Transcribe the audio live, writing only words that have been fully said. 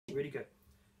ready to go.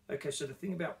 Okay, so the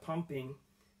thing about pumping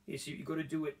is you've got to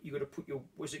do it, you've got to put your,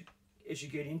 as you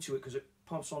get into it, because it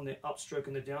pumps on the upstroke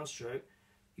and the downstroke,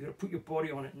 you've got to put your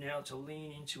body on it now to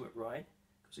lean into it, right?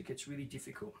 Because it gets really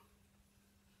difficult.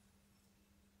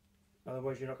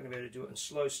 Otherwise you're not going to be able to do it in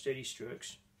slow, steady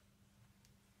strokes.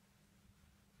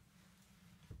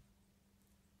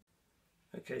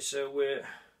 Okay, so we're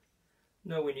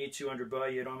nowhere near 200 bar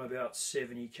yet. I'm about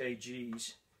 70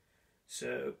 kgs.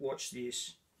 So watch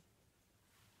this.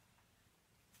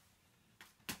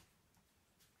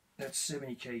 That's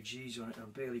 70 kgs on it.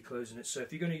 I'm barely closing it. So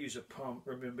if you're going to use a pump,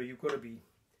 remember you've got to be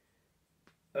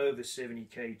over 70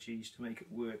 kgs to make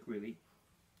it work, really.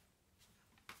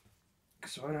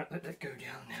 So I don't let that go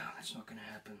down now. That's not going to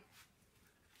happen.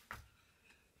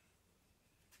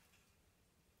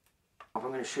 I'm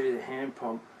going to show you the hand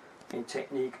pump in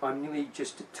technique. I'm nearly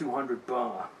just at 200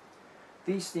 bar.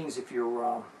 These things, if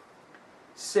you're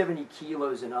 70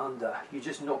 kilos and under, you're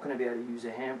just not going to be able to use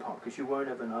a hand pump because you won't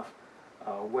have enough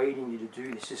weight in you to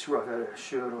do this. Just right out of a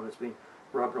shirt on, it's been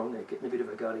rubbed on there, getting a bit of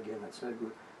a gut again. That's no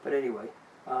good. But anyway,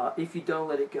 if you don't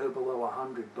let it go below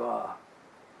 100 bar,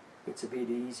 it's a bit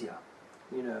easier.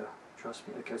 You know, trust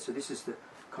me. Okay, so this is the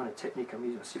kind of technique I'm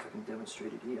using. I'll see if I can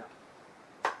demonstrate it here.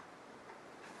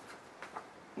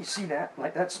 You see that?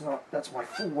 Like that's my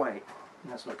full weight.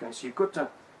 And that's not going. So you've got to,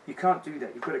 you can't do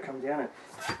that. You've got to come down and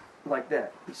like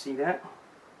that. You see that?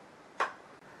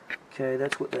 Okay,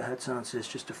 that's what the Hatsan says.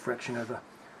 Just a fraction over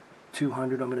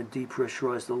 200. I'm going to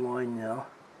depressurize the line now.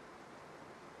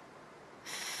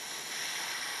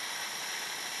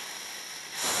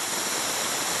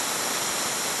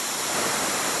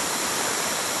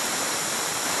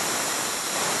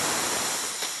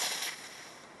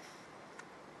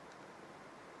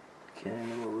 Okay,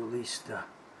 and then we'll release the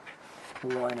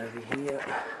line over here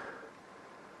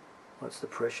once the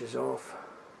pressure's off.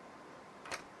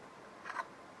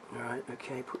 Alright,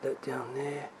 okay, put that down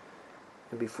there.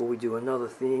 And before we do another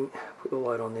thing, put the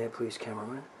light on there, please,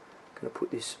 cameraman. I'm going to put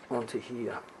this onto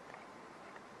here.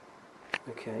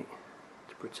 Okay,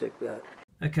 to protect that.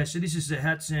 Okay, so this is the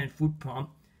Hatsan foot pump.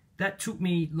 That took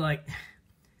me like,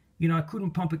 you know, I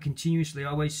couldn't pump it continuously.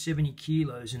 I weigh 70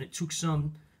 kilos, and it took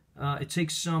some, it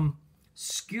takes some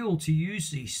skill to use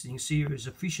these things so you're as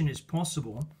efficient as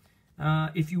possible.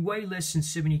 If you weigh less than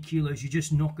 70 kilos, you're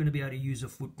just not going to be able to use a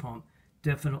foot pump.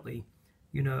 Definitely,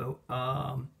 you know,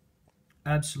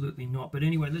 absolutely not. But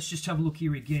anyway, let's just have a look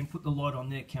here again. Put the light on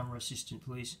there, camera assistant,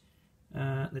 please.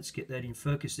 Let's get that in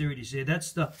focus. There it is there.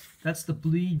 That's the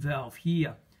bleed valve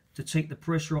here to take the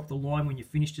pressure off the line when you're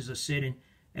finished, as I said.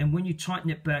 And when you tighten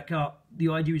it back up, the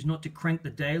idea is not to crank the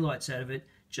daylights out of it,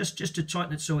 just to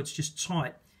tighten it so it's just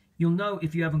tight. You'll know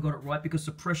if you haven't got it right because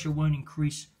the pressure won't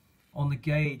increase on the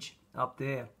gauge up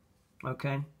there.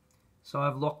 Okay, so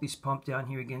I've locked this pump down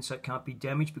here again so it can't be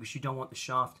damaged because you don't want the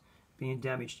shaft being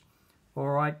damaged.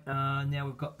 Alright, now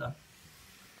we've got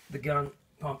the gun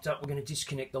pumped up. We're going to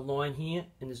disconnect the line here,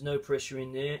 and there's no pressure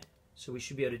in there, so we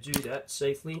should be able to do that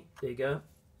safely. There you go.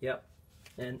 Yep,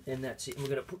 and that's it. And we're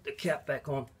going to put the cap back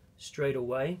on straight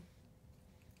away,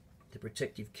 the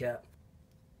protective cap.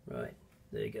 Right,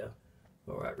 there you go.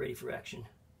 Alright, ready for action.